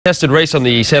Contested race on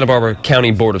the Santa Barbara County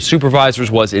Board of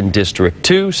Supervisors was in District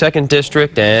 2, 2nd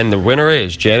District, and the winner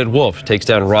is Janet Wolf. Takes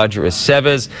down Roger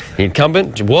Estevez. The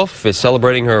incumbent, Wolf, was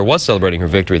celebrating her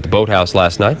victory at the boathouse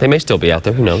last night. They may still be out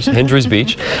there, who knows, Hendry's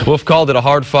Beach. Wolf called it a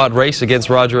hard-fought race against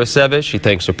Roger Estevez. She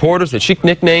thanks supporters that she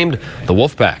nicknamed the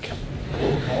Wolf Pack.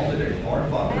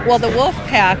 Well, the Wolf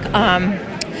Pack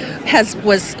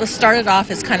was started off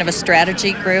as kind of a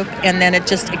strategy group, and then it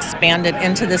just expanded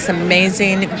into this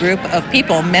amazing group of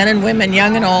people, men and women,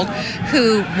 young and old,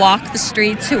 who walked the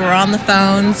streets, who were on the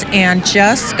phones, and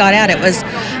just got at it. It was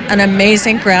an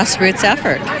amazing grassroots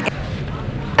effort.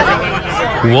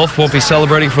 Wolf won't be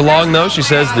celebrating for long, though. She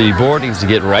says the board needs to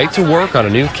get right to work on a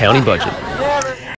new county budget.